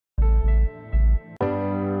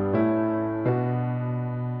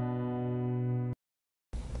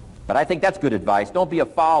But I think that's good advice. Don't be a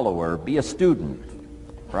follower, be a student,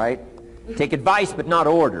 right? Take advice but not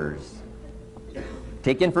orders.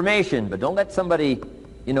 Take information, but don't let somebody,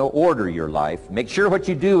 order your life. Make sure what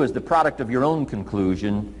you do is the product of your own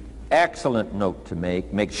conclusion. Excellent note to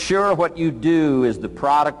make. Make sure what you do is the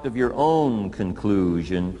product of your own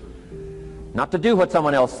conclusion. Not to do what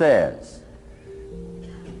someone else says.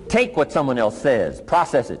 Take what someone else says,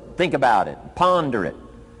 process it, think about it, ponder it.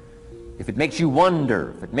 If it makes you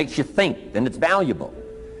wonder, if it makes you think, then it's valuable.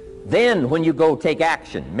 Then when you go take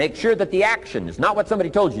action, make sure that the action is not what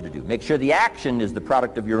somebody told you to do. Make sure the action is the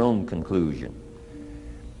product of your own conclusion.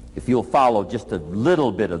 If you'll follow just a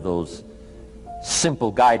little bit of those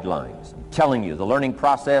simple guidelines, I'm telling you, the learning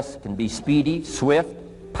process can be speedy, swift,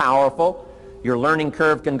 powerful. Your learning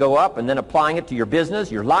curve can go up, and then applying it to your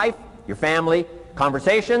business, your life, your family,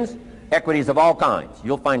 conversations, equities of all kinds.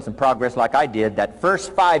 You'll find some progress like I did that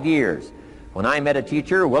first 5 years when I met a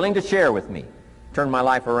teacher willing to share with me, turned my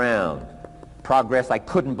life around. Progress I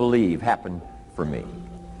couldn't believe happened for me.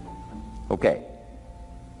 Okay,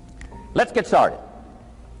 let's get started.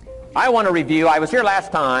 I want to review, I was here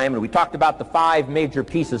last time and we talked about the 5 major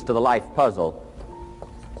pieces to the life puzzle.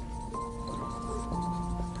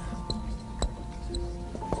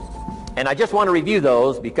 And I just want to review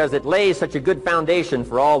those because it lays such a good foundation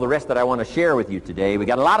for all the rest that I want to share with you today. We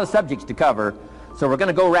got a lot of subjects to cover, so we're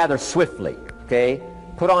going to go rather swiftly, okay?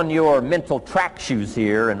 Put on your mental track shoes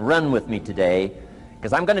here and run with me today,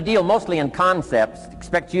 because I'm going to deal mostly in concepts.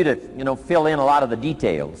 Expect you to, fill in a lot of the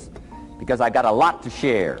details, because I've got a lot to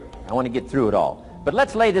share. I want to get through it all. But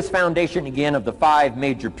let's lay this foundation again of the 5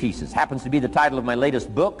 major pieces. Happens to be the title of my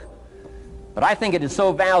latest book. But I think it is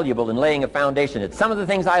so valuable in laying a foundation. It's some of the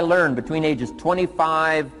things I learned between ages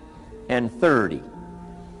 25 and 30.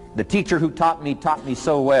 The teacher who taught me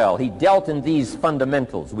so well. He dealt in these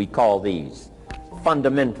fundamentals, we call these.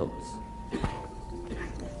 Fundamentals.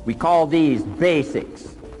 We call these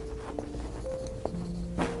basics.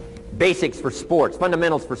 Basics for sports,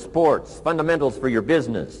 fundamentals for sports, fundamentals for your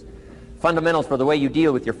business, fundamentals for the way you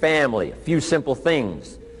deal with your family, a few simple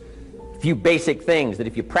things. Few basic things that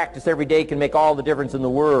if you practice every day can make all the difference in the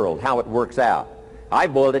world, how it works out. I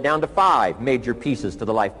boiled it down to 5 major pieces to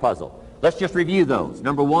the life puzzle. Let's just review those.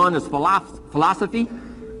 Number 1 is philosophy.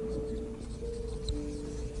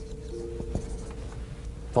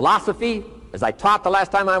 Philosophy, as I taught the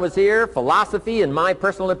last time I was here, philosophy, in my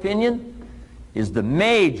personal opinion, is the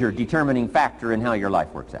major determining factor in how your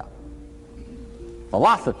life works out.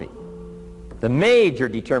 Philosophy, the major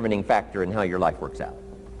determining factor in how your life works out.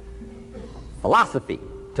 Philosophy.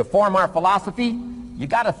 To form our philosophy, you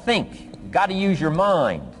got to think. You got to use your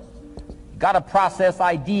mind. You got to process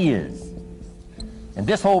ideas. And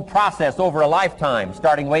this whole process over a lifetime,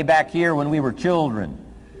 starting way back here when we were children,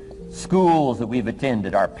 schools that we've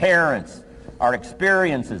attended, our parents, our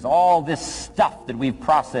experiences, all this stuff that we've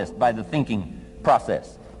processed by the thinking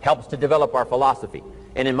process helps to develop our philosophy.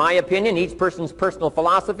 And in my opinion, each person's personal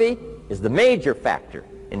philosophy is the major factor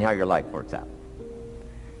in how your life works out.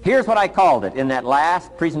 Here's what I called it in that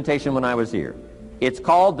last presentation when I was here. It's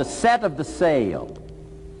called the set of the sail.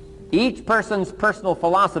 Each person's personal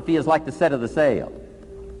philosophy is like the set of the sail.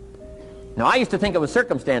 Now, I used to think it was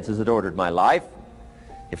circumstances that ordered my life.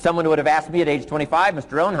 If someone would have asked me at age 25,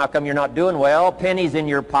 Mr. Rohn, how come you're not doing well? Pennies in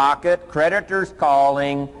your pocket, creditors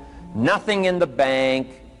calling, nothing in the bank,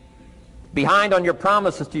 behind on your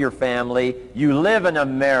promises to your family, you live in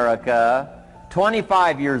America,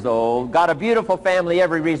 25 years old, got a beautiful family,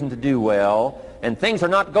 every reason to do well, and things are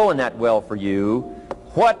not going that well for you.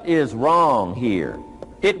 What is wrong here?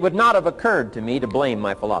 It would not have occurred to me to blame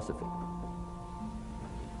my philosophy.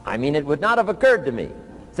 I mean, it would not have occurred to me.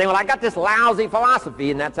 Saying, well, I got this lousy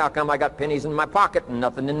philosophy, and that's how come I got pennies in my pocket and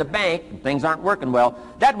nothing in the bank, and things aren't working well.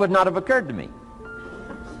 That would not have occurred to me.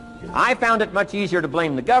 I found it much easier to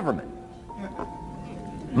blame the government.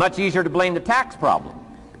 Much easier to blame the tax problem.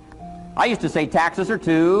 I used to say taxes are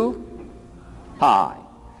too high.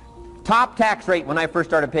 Top tax rate when I first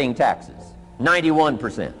started paying taxes,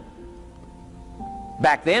 91%.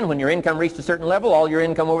 Back then, when your income reached a certain level, all your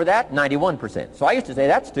income over that, 91%. So I used to say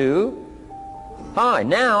that's too high.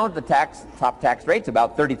 Now the top tax rate's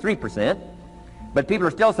about 33%. But people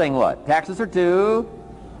are still saying what? Taxes are too.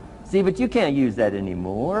 See, but you can't use that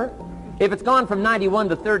anymore. If it's gone from 91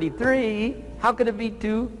 to 33, how could it be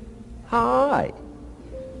too high?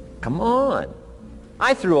 Come on.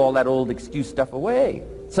 I threw all that old excuse stuff away.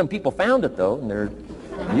 Some people found it, though, and they're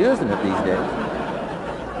using it these days.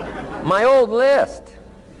 My old list.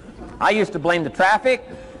 I used to blame the traffic,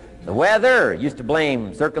 the weather, used to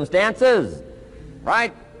blame circumstances,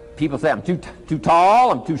 right? People say I'm too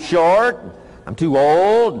tall, I'm too short, I'm too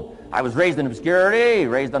old. I was raised in obscurity,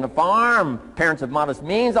 raised on a farm, parents of modest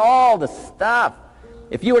means, all the stuff.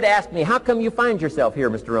 If you were to ask me, how come you find yourself here,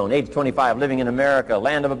 Mr. Rohn, age 25, living in America,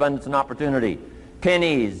 land of abundance and opportunity,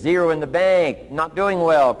 pennies, zero in the bank, not doing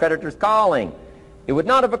well, creditors calling, it would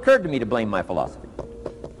not have occurred to me to blame my philosophy.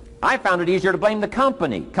 I found it easier to blame the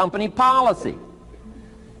company policy.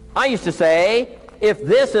 I used to say, if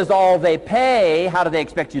this is all they pay, how do they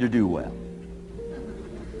expect you to do well?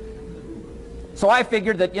 So I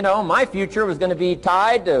figured that, you know, my future was going to be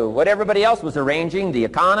tied to what everybody else was arranging, the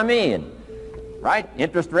economy and, right,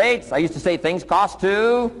 interest rates. I used to say things cost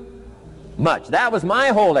too much. That was my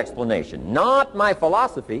whole explanation, not my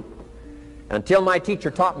philosophy, until my teacher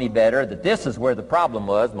taught me better that this is where the problem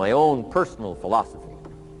was, my own personal philosophy.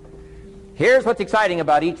 Here's what's exciting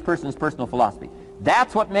about each person's personal philosophy.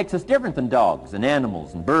 That's what makes us different than dogs and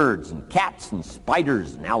animals and birds and cats and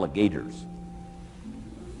spiders and alligators.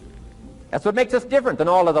 That's what makes us different than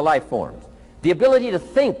all other life forms. The ability to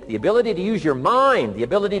think, the ability to use your mind, the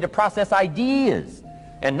ability to process ideas,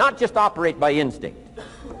 and not just operate by instinct.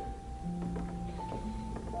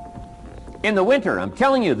 In the winter, I'm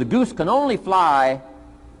telling you, the goose can only fly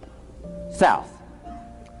south.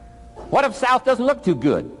 What if south doesn't look too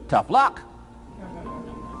good? Tough luck.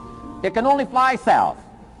 It can only fly south.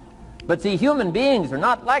 But see, human beings are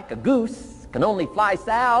not like a goose, can only fly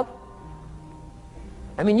south.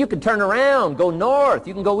 I mean, you can turn around, go north,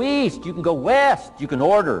 you can go east, you can go west, you can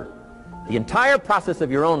order the entire process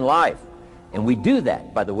of your own life. And we do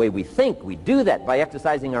that by the way we think. We do that by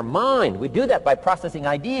exercising our mind. We do that by processing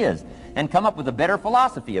ideas and come up with a better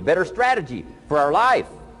philosophy, a better strategy for our life,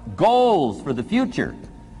 goals for the future,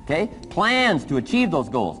 okay? Plans to achieve those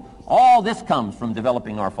goals. All this comes from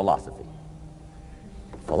developing our philosophy.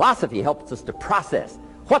 Philosophy helps us to process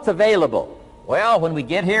what's available. Well, when we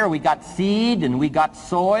get here, we got seed, and we got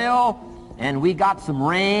soil, and we got some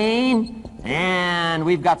rain, and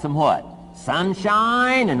we've got some what?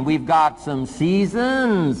 Sunshine, and we've got some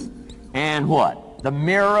seasons, and what? The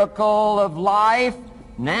miracle of life.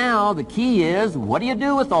 Now, the key is, what do you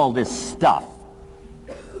do with all this stuff?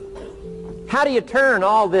 How do you turn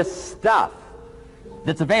all this stuff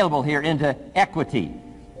that's available here into equity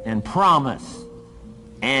and promise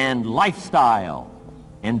and lifestyle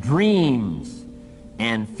and dreams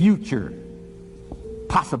and future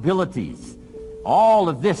possibilities? All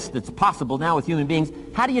of this that's possible now with human beings,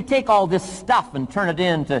 how do you take all this stuff and turn it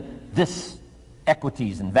into this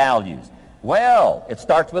equities and values? Well, it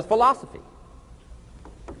starts with philosophy.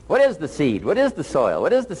 What is the seed? What is the soil?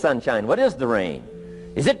 What is the sunshine? What is the rain?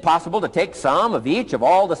 Is it possible to take some of each of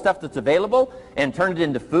all the stuff that's available and turn it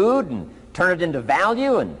into food and turn it into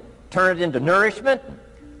value and turn it into nourishment and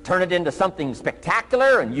turn it into something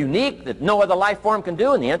spectacular and unique that no other life form can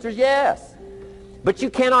do? And the answer is yes. But you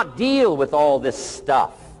cannot deal with all this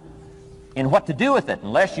stuff and what to do with it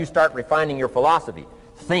unless you start refining your philosophy.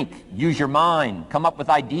 Think, use your mind, come up with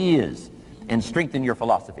ideas, and strengthen your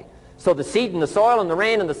philosophy. So the seed and the soil and the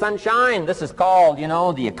rain and the sunshine, this is called, you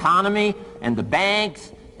know, the economy and the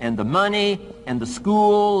banks and the money and the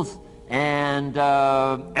schools and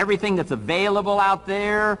everything that's available out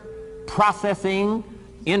there, processing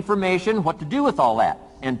information, what to do with all that,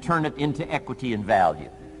 and turn it into equity and value.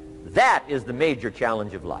 That is the major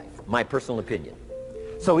challenge of life, my personal opinion.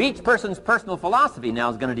 So each person's personal philosophy now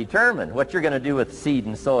is going to determine what you're going to do with seed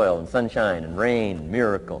and soil and sunshine and rain and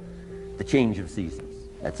miracle, the change of seasons.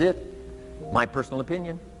 That's it. My personal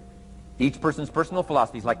opinion. Each person's personal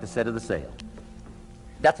philosophy is like the set of the sail.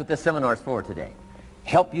 That's what this seminar is for today.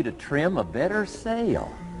 Help you to trim a better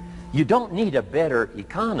sail. You don't need a better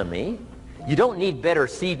economy. You don't need better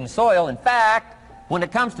seed and soil. In fact, when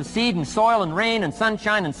it comes to seed and soil and rain and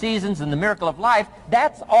sunshine and seasons and the miracle of life,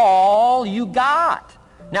 that's all you got.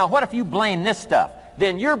 Now, what if you blame this stuff?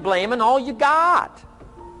 Then you're blaming all you got.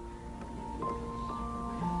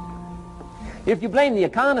 If you blame the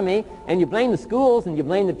economy, and you blame the schools, and you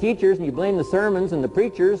blame the teachers, and you blame the sermons and the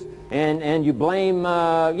preachers, and you blame,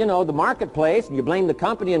 you know, the marketplace, and you blame the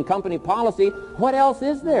company and company policy, what else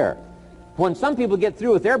is there? When some people get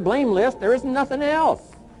through with their blame list, there isn't nothing else.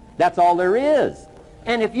 That's all there is.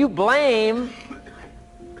 And if you blame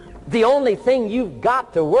the only thing you've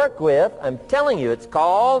got to work with, I'm telling you, it's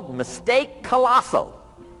called mistake colossal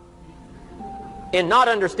in not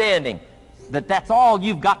understanding that that's all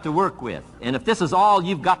you've got to work with. And if this is all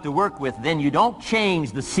you've got to work with, then you don't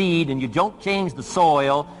change the seed, and you don't change the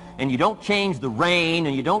soil, and you don't change the rain,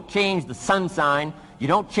 and you don't change the sunshine, you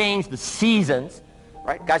don't change the seasons.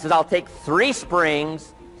 Right? Guy says, I'll take 3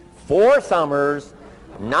 springs, 4 summers,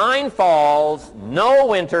 9 falls, no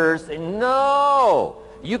winters. No!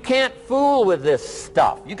 You can't fool with this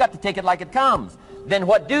stuff. You got to take it like it comes. then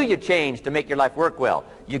what do you change to make your life work well?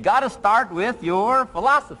 You got to start with your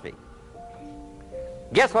philosophy.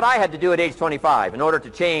 Guess what I had to do at age 25 in order to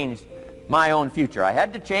change my own future? I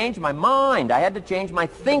had to change my mind. I had to change my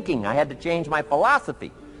thinking. I had to change my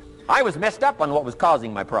philosophy. I was messed up on what was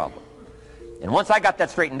causing my problem. And once I got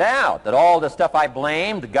that straightened out, that all the stuff I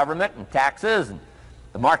blamed, the government and taxes and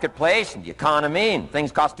the marketplace and the economy and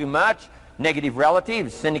things cost too much, negative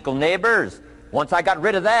relatives, cynical neighbors, once I got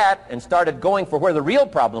rid of that and started going for where the real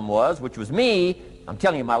problem was, which was me, I'm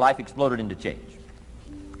telling you, my life exploded into change.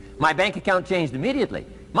 My bank account changed immediately.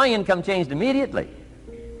 My income changed immediately.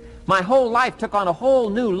 My whole life took on a whole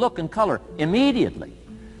new look and color immediately.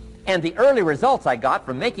 And the early results I got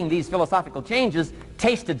from making these philosophical changes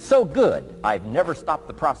tasted so good, I've never stopped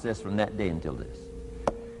the process from that day until this.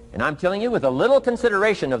 And I'm telling you, with a little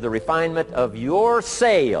consideration of the refinement of your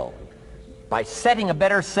sail, by setting a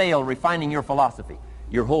better sail, refining your philosophy,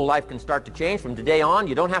 your whole life can start to change from today on.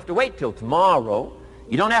 You don't have to wait till tomorrow.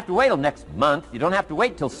 You don't have to wait till next month. You don't have to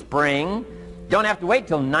wait till spring. You don't have to wait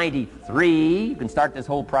till 93. You can start this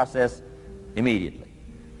whole process immediately.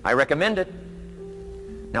 I recommend it.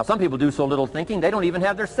 Now, some people do so little thinking, they don't even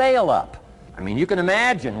have their sail up. I mean, you can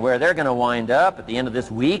imagine where they're going to wind up at the end of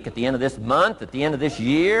this week, at the end of this month, at the end of this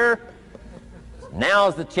year.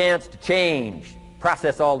 Now's the chance to change,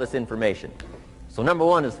 process all this information. So number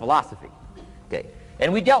one is philosophy. Okay.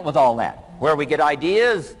 And we dealt with all that, where we get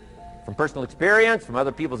ideas from personal experience, from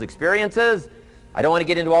other people's experiences. I don't want to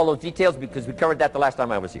get into all those details because we covered that the last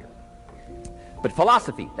time I was here. But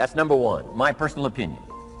philosophy, that's number one, my personal opinion.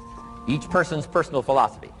 Each person's personal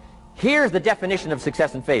philosophy. Here's the definition of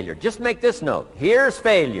success and failure. Just make this note. Here's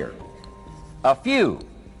failure. A few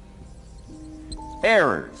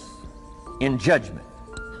errors in judgment,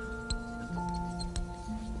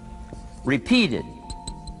 repeated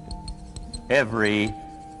every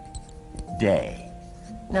day.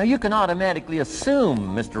 Now you can automatically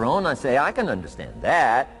assume, Mr. Rohn, I say, I can understand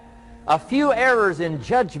that. A few errors in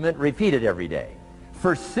judgment repeated every day.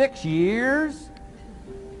 For 6 years?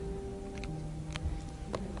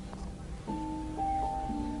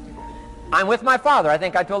 I'm with my father. I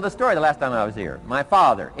think I told this story the last time I was here. My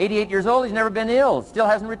father, 88 years old, he's never been ill, still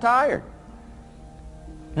hasn't retired.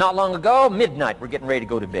 Not long ago, midnight, we're getting ready to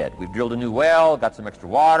go to bed. We've drilled a new well, got some extra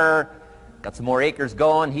water, got some more acres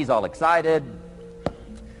going. He's all excited.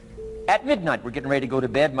 At midnight, we're getting ready to go to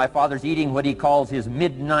bed. My father's eating what he calls his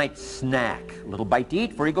midnight snack. A little bite to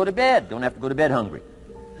eat before you go to bed. Don't have to go to bed hungry.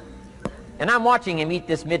 And I'm watching him eat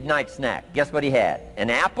this midnight snack. Guess what he had? An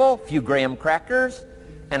apple, a few graham crackers,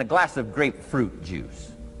 and a glass of grapefruit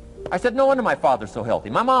juice. I said, no wonder my father's so healthy.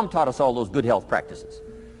 My mom taught us all those good health practices.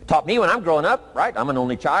 Taught me when I'm growing up, right? I'm an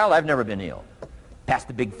only child. I've never been ill. Passed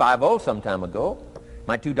the big 5-0 some time ago.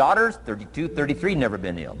 My two daughters, 32, 33, never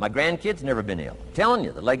been ill. My grandkids, never been ill. I'm telling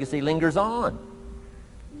you, the legacy lingers on.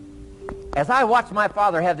 As I watched my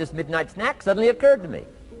father have this midnight snack, suddenly it occurred to me.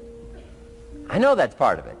 I know that's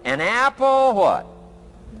part of it. An apple, what?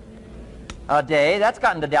 A day. That's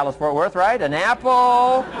gotten to Dallas-Fort Worth, right? An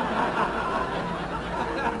apple.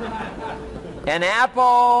 An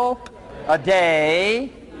apple a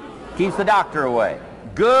day keeps the doctor away.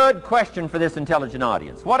 Good question for this intelligent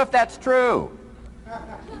audience. What if that's true?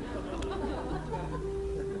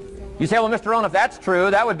 You say, well, Mr. Rohn, if that's true,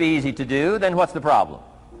 that would be easy to do. Then what's the problem?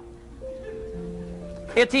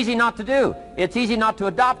 It's easy not to do. It's easy not to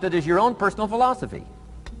adopt it as your own personal philosophy.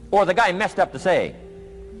 Or the guy messed up the saying.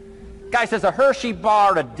 Guy says a Hershey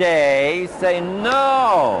bar a day. Say,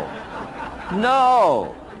 no.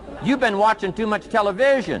 No. You've been watching too much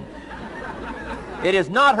television. It is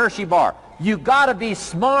not Hershey bar. You got to be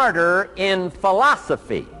smarter in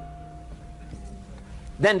philosophy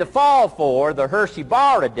than to fall for the Hershey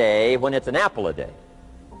bar a day when it's an apple a day.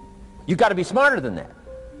 You've got to be smarter than that.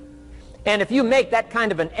 And if you make that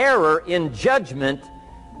kind of an error in judgment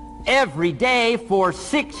every day for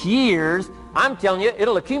 6 years, I'm telling you,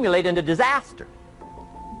 it'll accumulate into disaster.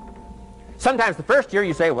 Sometimes the first year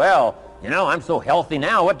you say, well, you know, I'm so healthy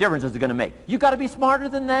now, what difference is it going to make? You've got to be smarter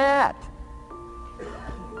than that.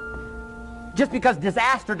 Just because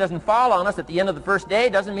disaster doesn't fall on us at the end of the first day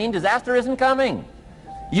doesn't mean disaster isn't coming.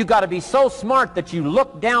 You've got to be so smart that you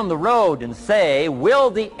look down the road and say, will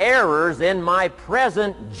the errors in my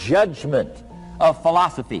present judgment of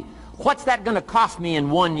philosophy, what's that going to cost me in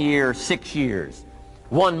 1 year, 6 years,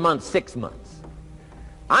 1 month, 6 months?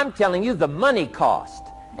 I'm telling you, the money cost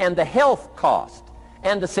and the health cost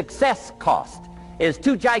and the success cost is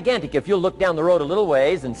too gigantic if you'll look down the road a little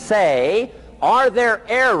ways and say, are there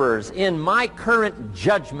errors in my current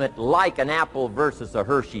judgment like an apple versus a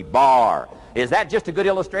Hershey bar? Is that just a good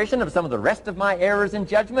illustration of some of the rest of my errors in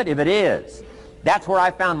judgment? If it is, That's where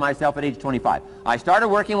I found myself at age 25. I started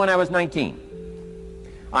working when I was 19.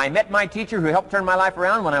 I met my teacher who helped turn my life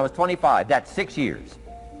around when I was 25. That's 6 years.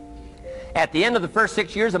 At the end of the first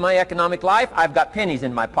 6 years of my economic life, I've got pennies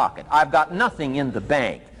in my pocket. I've got nothing in the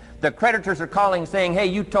bank. The creditors are calling saying, hey,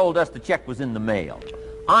 you told us the check was in the mail.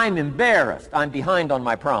 I'm embarrassed. I'm behind on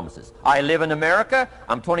my promises. I live in America.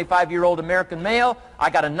 I'm 25-year-old American male. I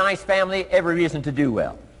got a nice family, every reason to do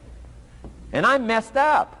well. And I'm messed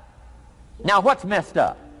up. Now, what's messed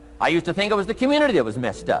up? I used to think it was the community that was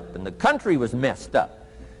messed up, and the country was messed up,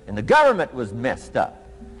 and the government was messed up.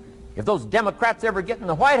 If those Democrats ever get in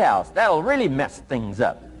the White House, that'll really mess things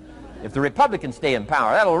up. If the Republicans stay in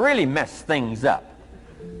power, that'll really mess things up.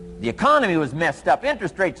 The economy was messed up.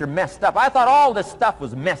 Interest rates are messed up. I thought all this stuff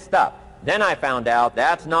was messed up. Then I found out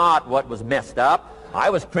that's not what was messed up.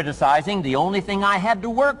 I was criticizing the only thing I had to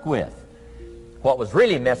work with. What was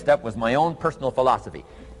really messed up was my own personal philosophy.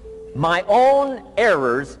 My own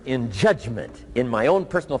errors in judgment in my own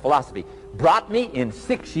personal philosophy brought me in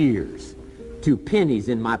 6 years to pennies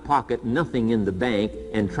in my pocket, nothing in the bank,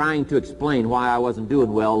 and trying to explain why I wasn't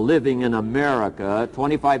doing well, living in America,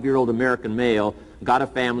 25-year-old American male, got a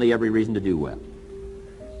family, every reason to do well.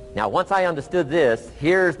 Now, once I understood this,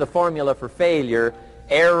 here's the formula for failure: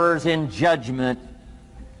 errors in judgment,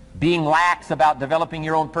 being lax about developing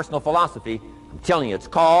your own personal philosophy. I'm telling you, it's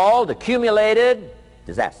called accumulated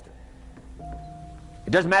disaster.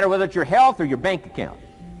 It doesn't matter whether it's your health or your bank account.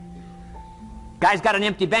 Guy's got an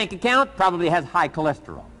empty bank account, probably has high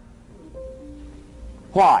cholesterol.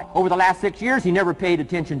 Why? Over the last 6 years, he never paid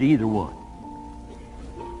attention to either one.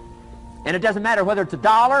 And it doesn't matter whether it's a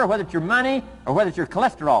dollar, or whether it's your money, or whether it's your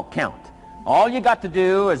cholesterol count. All you got to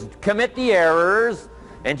do is commit the errors,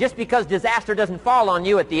 and just because disaster doesn't fall on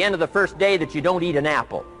you at the end of the first day that you don't eat an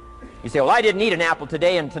apple. You say, well, I didn't eat an apple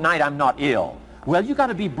today, and tonight I'm not ill. Well, you got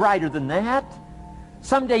to be brighter than that.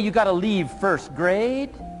 Someday you got to leave first grade.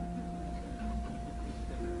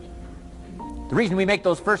 The reason we make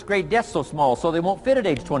those first grade desks so small so they won't fit at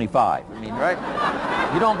age 25. I mean, right?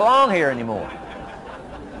 You don't belong here anymore.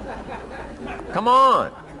 Come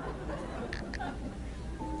on.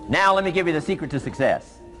 Now let me give you the secret to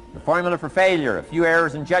success. The formula for failure: a few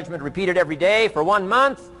errors in judgment repeated every day for 1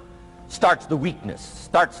 month starts the weakness,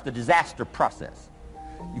 starts the disaster process.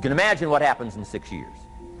 You can imagine what happens in 6 years.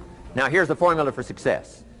 Now here's the formula for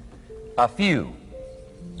success: a few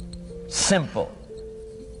simple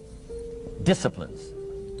disciplines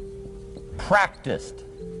practiced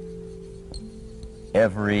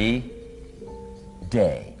every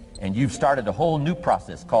day. And you've started a whole new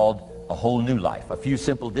process called a whole new life. A few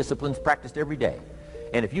simple disciplines practiced every day.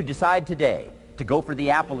 And if you decide today to go for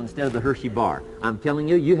the apple instead of the Hershey bar, I'm telling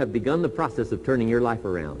you, you have begun the process of turning your life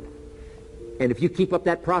around. And if you keep up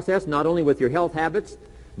that process, not only with your health habits,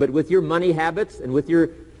 but with your money habits and with your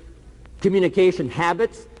communication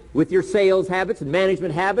habits, with your sales habits and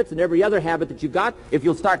management habits and every other habit that you've got, if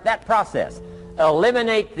you'll start that process,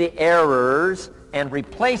 eliminate the errors and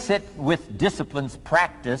replace it with disciplines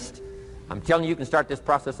practiced, I'm telling you, you can start this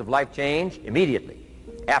process of life change immediately.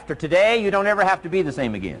 After today, you don't ever have to be the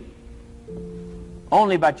same again.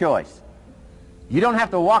 Only by choice. You don't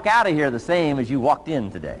have to walk out of here the same as you walked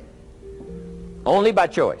in today. Only by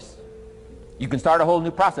choice. You can start a whole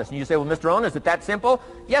new process. And you say, well, Mr. Rohn, is it that simple?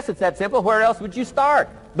 Yes, it's that simple. Where else would you start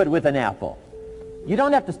but with an apple? You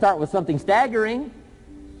don't have to start with something staggering.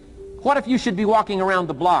 What if you should be walking around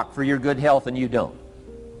the block for your good health and you don't?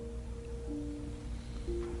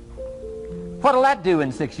 What'll that do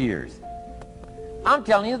in 6 years? I'm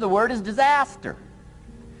telling you, the word is disaster.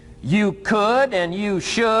 You could and you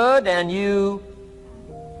should and you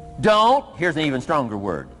don't. Here's an even stronger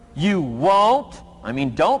word. You won't. I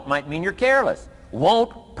mean, don't might mean you're careless.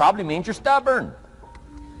 Won't probably means you're stubborn.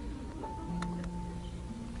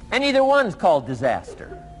 And either one's called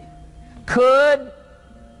disaster. Could,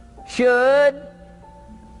 should,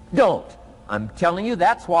 don't. I'm telling you,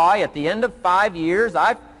 that's why at the end of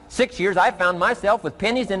 6 years, I found myself with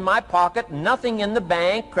pennies in my pocket, nothing in the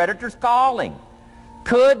bank, creditors calling.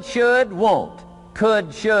 Could, should, won't.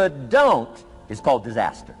 Could, should, don't is called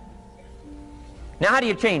disaster. Now, how do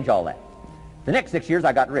you change all that? The next 6 years,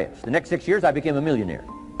 I got rich. The next 6 years, I became a millionaire.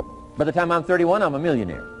 By the time I'm 31, I'm a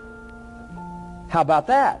millionaire. How about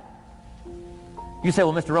that? You say,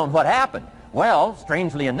 well, Mr. Rohn, what happened? Well,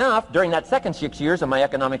 strangely enough, during that second 6 years of my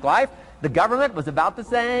economic life, the government was about the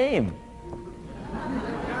same.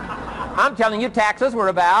 I'm telling you, taxes were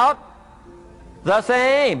about the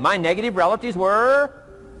same. My negative relatives were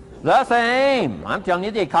the same. I'm telling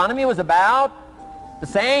you, the economy was about the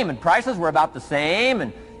same, and prices were about the same,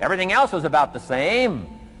 and everything else was about the same.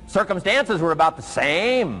 Circumstances were about the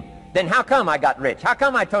same. then how come I got rich? How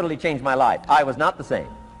come I totally changed my life? I was not the same.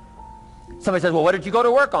 Somebody says, well, what did you go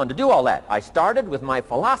to work on to do all that? I started with my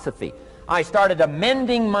philosophy. I started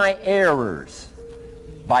amending my errors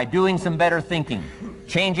by doing some better thinking,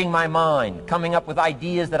 changing my mind, coming up with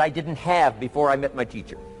ideas that I didn't have before I met my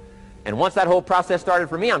teacher. And once that whole process started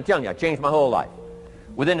for me, I'm telling you, I changed my whole life.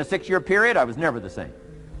 Within a 6-year period, I was never the same.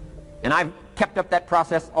 And I've kept up that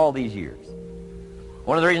process all these years.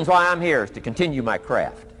 One of the reasons why I'm here is to continue my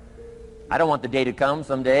craft. I don't want the day to come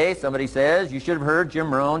someday somebody says, you should have heard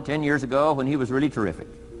Jim Rohn 10 years ago when he was really terrific.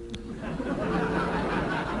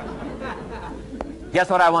 Guess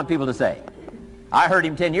what I want people to say? I heard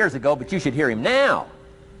him 10 years ago, but you should hear him now.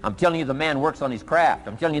 I'm telling you the man works on his craft.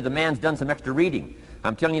 I'm telling you the man's done some extra reading.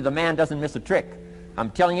 I'm telling you the man doesn't miss a trick. I'm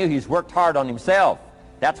telling you he's worked hard on himself.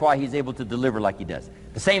 That's why he's able to deliver like he does.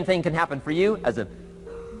 The same thing can happen for you as a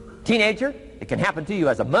teenager. It can happen to you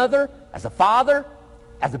as a mother, as a father,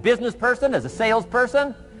 as a business person, as a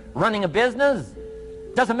salesperson, running a business.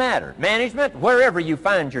 Doesn't matter. Management, wherever you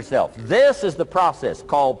find yourself. This is the process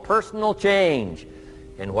called personal change.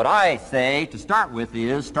 And what I say to start with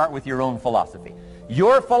is start with your own philosophy.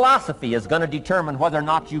 Your philosophy is going to determine whether or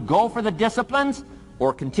not you go for the disciplines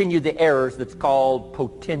or continue the errors that's called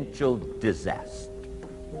potential disaster.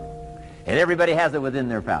 And everybody has it within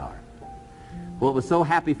their power. Well, it was so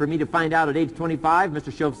happy for me to find out at age 25,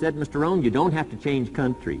 Mr. Shoaff said, Mr. Rohn, you don't have to change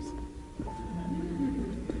countries.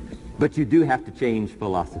 But you do have to change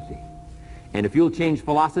philosophy. And if you'll change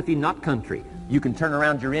philosophy, not country, you can turn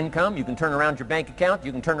around your income, you can turn around your bank account,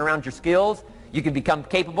 you can turn around your skills, you can become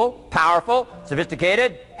capable, powerful,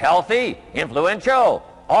 sophisticated, healthy, influential,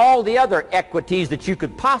 all the other equities that you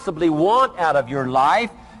could possibly want out of your life,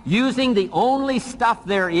 using the only stuff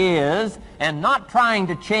there is and not trying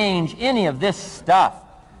to change any of this stuff.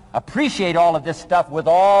 Appreciate all of this stuff with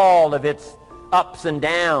all of its ups and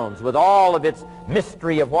downs, with all of its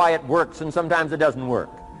mystery of why it works and sometimes it doesn't work.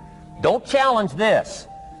 Don't challenge this.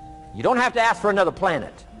 You don't have to ask for another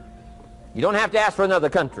planet. You don't have to ask for another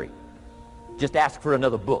country. Just ask for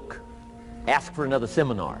another book. Ask for another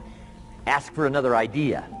seminar. Ask for another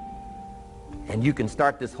idea. And you can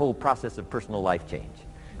start this whole process of personal life change.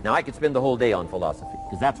 Now, I could spend the whole day on philosophy,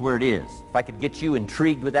 because that's where it is. If I could get you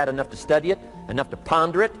intrigued with that enough to study it, enough to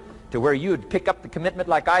ponder it, to where you would pick up the commitment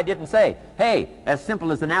like I did and say, hey, as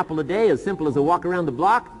simple as an apple a day, as simple as a walk around the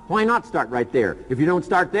block, why not start right there? If you don't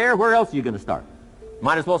start there, where else are you going to start?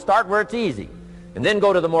 Might as well start where it's easy, and then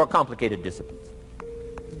go to the more complicated disciplines.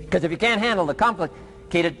 Because if you can't handle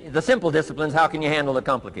the simple disciplines, how can you handle the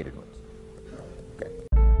complicated ones?